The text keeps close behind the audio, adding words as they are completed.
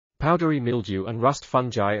Powdery mildew and rust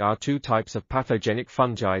fungi are two types of pathogenic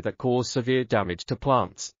fungi that cause severe damage to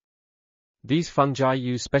plants. These fungi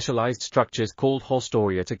use specialized structures called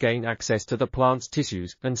haustoria to gain access to the plant's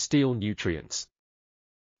tissues and steal nutrients.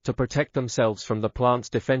 To protect themselves from the plant's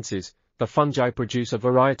defenses, the fungi produce a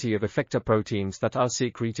variety of effector proteins that are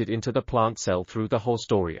secreted into the plant cell through the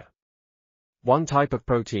haustoria. One type of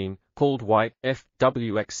protein, called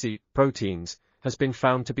WxC proteins, has been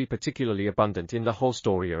found to be particularly abundant in the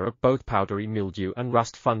haustoria of both powdery mildew and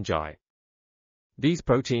rust fungi. These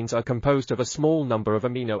proteins are composed of a small number of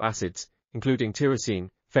amino acids, including tyrosine,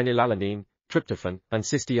 phenylalanine, tryptophan, and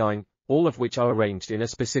cysteine, all of which are arranged in a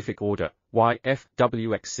specific order,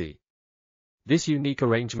 WxC. This unique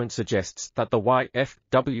arrangement suggests that the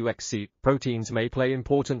WxC proteins may play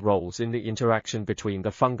important roles in the interaction between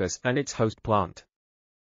the fungus and its host plant.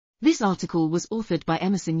 This article was authored by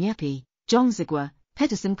Emmersen, Jeppe, Zhang, Ziguo,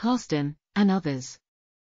 Pedersen, Carsten, and others.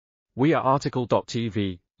 We are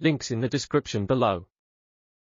RTCLTV, links in the description below.